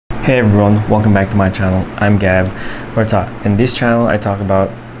Hey everyone, welcome back to my channel. I'm Gab. In this channel I talk about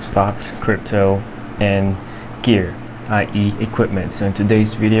stocks, crypto, and gear, i.e. equipment. So in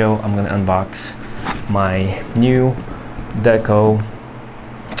today's video I'm going to unbox my new Deco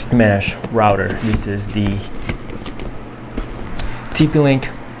Mesh router. This is the TP-Link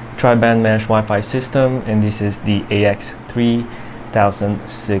tri-band mesh Wi-Fi system, and this is the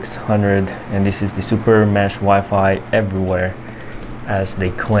AX3600, and this is the super mesh Wi-Fi everywhere, as they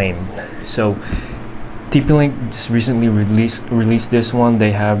claimed. So TP-Link just recently released this one.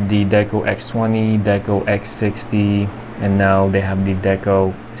 They have the Deco X20, Deco X60, and now they have the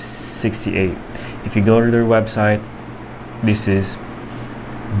Deco 68. If you go to their website, this is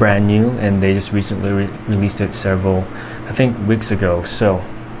brand new, and they just recently released it several, I think, weeks ago. So,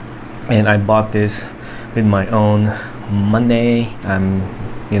 and I bought this with my own money. I'm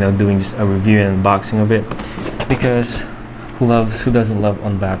doing just a review and unboxing of it, because who doesn't love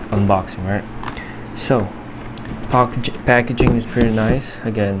unboxing, right? So packaging is pretty nice.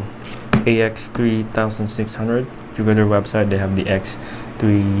 Again, AX3600. If you go to their website, they have the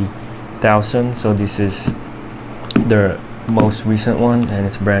X3000. So this is their most recent one, and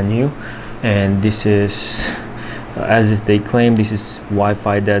it's brand new. And this is, as if they claim, this is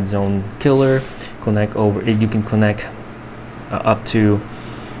Wi-Fi dead zone killer. You can connect up to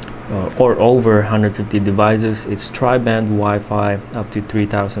or over 150 devices. It's tri-band Wi-Fi up to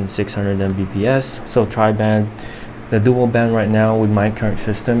 3600 Mbps. So tri-band, the dual band right now with my current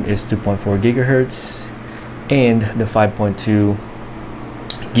system is 2.4 gigahertz, and the 5.2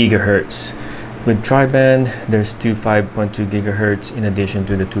 gigahertz. With tri-band, there's two 5.2 gigahertz in addition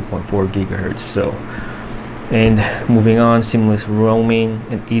to the 2.4 gigahertz. So, and moving on, seamless roaming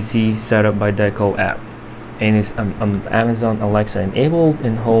and easy setup by Deco app. And it's Amazon Alexa enabled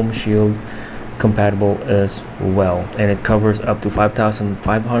and Home Shield compatible as well. And it covers up to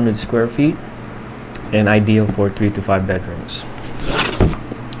 5,500 square feet and ideal for 3 to 5 bedrooms.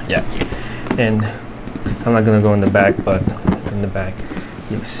 Yeah, and I'm not gonna go in the back, but in the back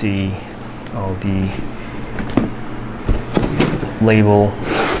you'll see all the label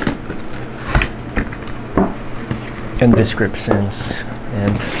and descriptions.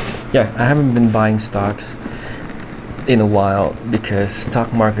 And yeah, I haven't been buying stocks in a while because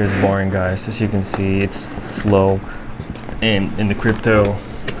stock market is boring, guys. As you can see, it's slow. And in the crypto,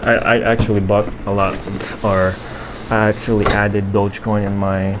 I actually bought a lot, or I actually added Dogecoin in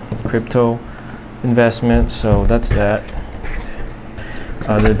my crypto investment. So that's that.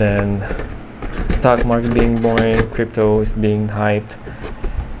 Other than stock market being boring, crypto is being hyped.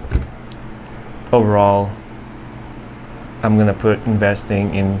 Overall, I'm gonna put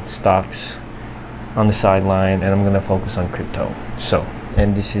investing in stocks on the sideline, and I'm gonna focus on crypto. So,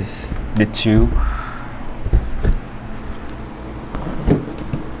 and this is the two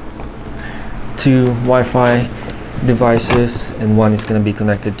Wi-Fi devices, and one is gonna be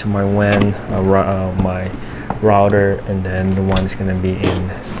connected to my WAN, my router, and then the one is gonna be in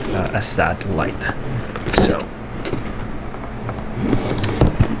a satellite. So,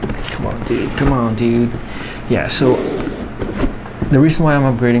 come on, dude. Yeah. So the reason why I'm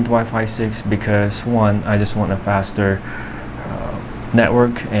upgrading to Wi-Fi 6, because one, I just want a faster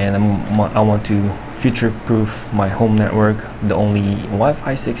network, and I want to future-proof my home network. The only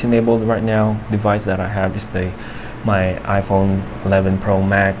Wi-Fi 6 enabled right now device that I have is my iPhone 11 Pro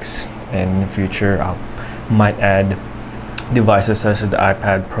Max, and in the future I might add devices such as the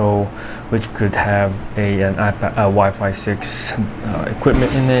iPad Pro, which could have a Wi-Fi 6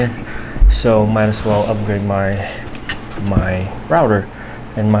 equipment in there. So might as well upgrade my router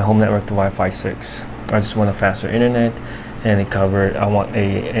and my home network to Wi-Fi 6. I just want a faster internet, and I want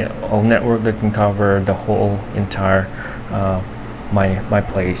a network that can cover the whole entire my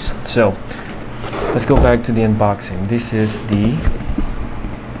place. So let's go back to the unboxing. This is the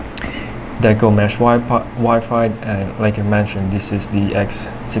Deco Mesh Wi-Fi, and like I mentioned, this is the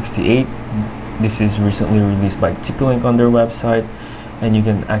X68. This is recently released by TP-Link on their website, and you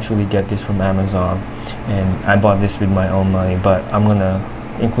can actually get this from Amazon. And I bought this with my own money, but I'm gonna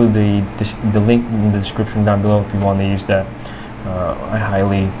include the link in the description down below if you want to use that. I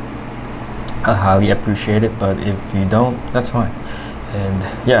highly appreciate it, but if you don't, that's fine. And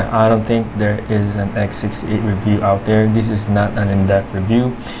yeah, I don't think there is an X68 review out there. This is not an in-depth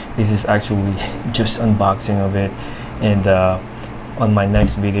review. This is actually just unboxing of it. And on my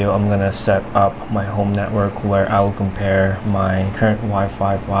next video, I'm gonna set up my home network, where I will compare my current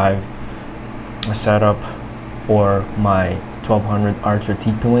Wi-Fi 5 setup or my 1200 Archer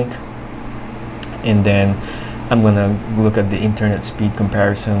TP-Link, and then I'm gonna look at the internet speed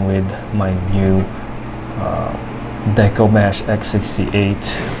comparison with my new Deco Mesh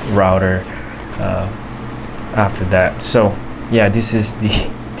X68 router after that. So yeah, this is the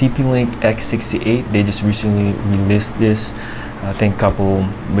TP-Link X68. They just recently released this, I think a couple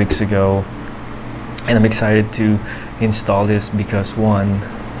weeks ago, and I'm excited to install this because, one,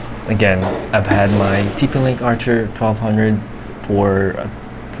 again, I've had my TP-Link Archer 1200 for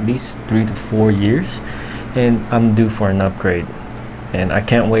at least 3 to 4 years, and I'm due for an upgrade, and I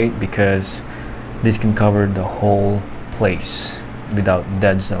can't wait because this can cover the whole place without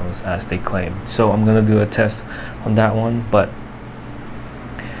dead zones as they claim. So I'm gonna do a test on that one, but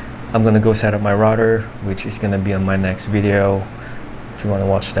I'm gonna go set up my router, which is gonna be on my next video if you want to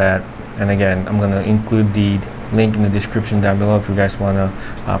watch that. And again, I'm gonna include the link in the description down below if you guys want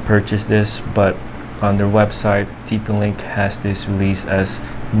to purchase this. But on their website, TP-Link has this released as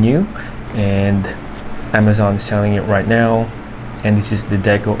new, and Amazon is selling it right now. And this is the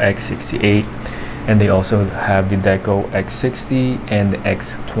Deco X68, and they also have the Deco X60 and the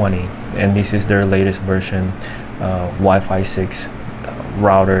X20, and this is their latest version, WiFi6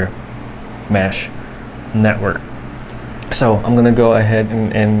 router mesh network. So I'm gonna go ahead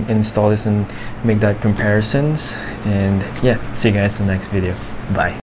and install this and make that comparisons, and yeah, see you guys in the next video. Bye.